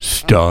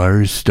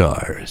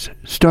Stars,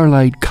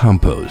 Starlight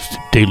Compost,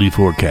 Daily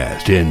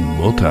Forecast, and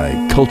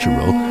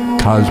Multicultural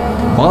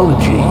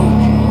Cosmology.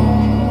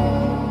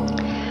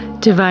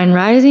 Divine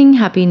Rising,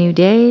 Happy New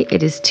Day.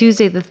 It is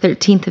Tuesday the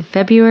 13th of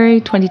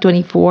February,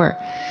 2024,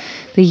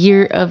 the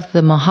year of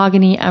the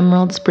Mahogany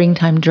Emerald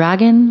Springtime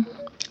Dragon.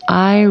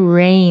 I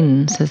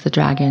reign, says the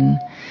dragon.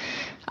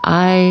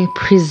 I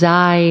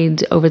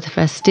preside over the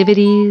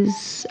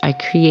festivities. I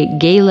create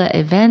gala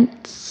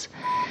events.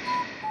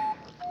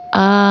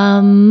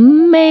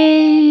 Amazing.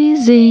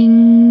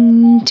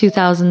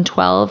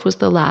 2012 was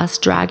the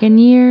last dragon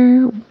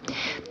year.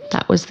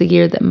 That was the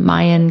year that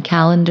Mayan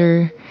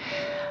calendar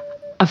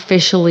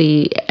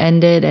officially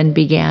ended and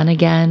began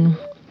again.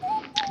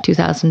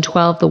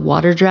 2012, the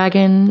water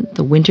dragon,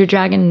 the winter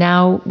dragon.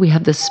 Now we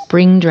have the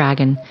spring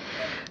dragon.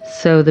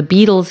 So the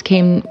Beatles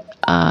came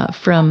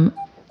from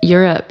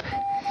Europe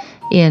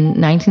in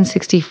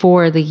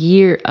 1964, the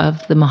year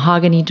of the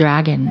mahogany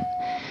dragon.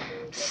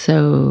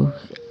 So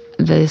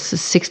this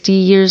is 60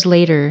 years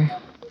later.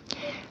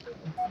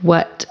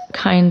 What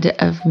kind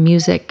of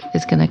music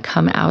is going to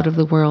come out of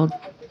the world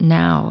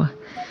now?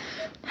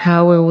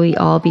 How will we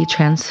all be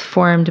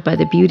transformed by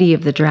the beauty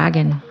of the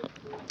dragon?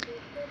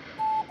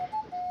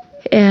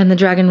 And the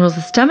dragon rules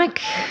the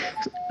stomach.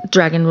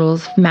 Dragon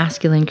rules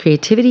masculine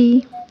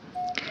creativity.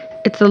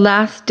 It's the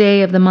last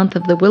day of the month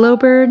of the willow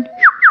bird.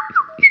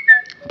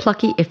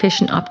 Plucky,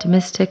 efficient,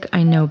 optimistic,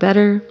 I know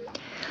better.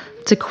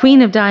 It's a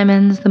queen of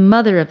diamonds, the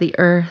mother of the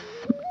earth,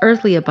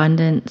 earthly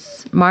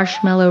abundance.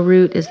 Marshmallow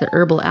root is the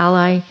herbal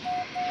ally.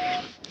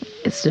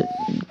 It's to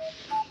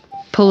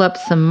pull up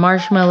some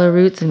marshmallow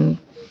roots and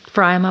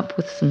fry them up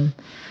with some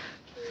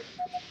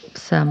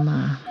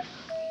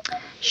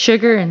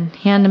sugar and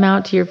hand them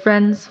out to your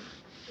friends.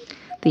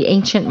 The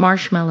ancient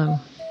marshmallow.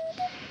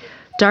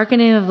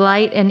 Darkening of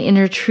light and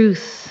inner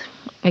truth.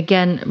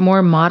 Again,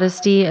 more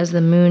modesty as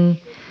the moon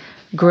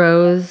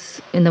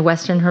grows in the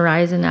western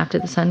horizon after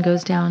the sun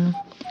goes down.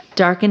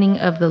 Darkening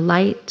of the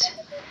light.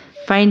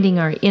 Finding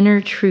our inner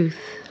truth.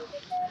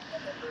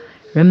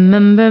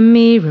 Remember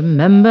me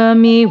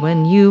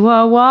when you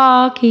are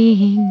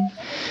walking.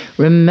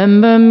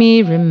 Remember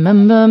me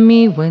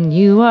when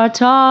you are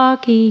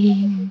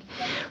talking.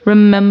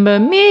 Remember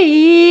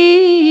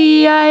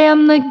me, I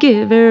am the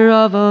giver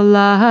of a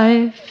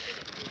life.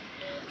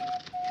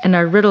 And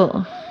our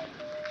riddle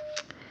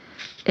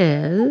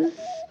is,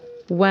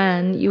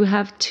 when you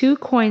have 2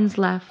 coins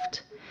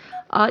left,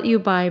 ought you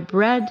buy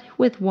bread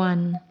with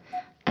one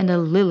and a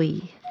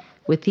lily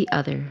with the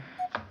other.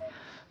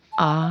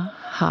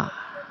 Aha.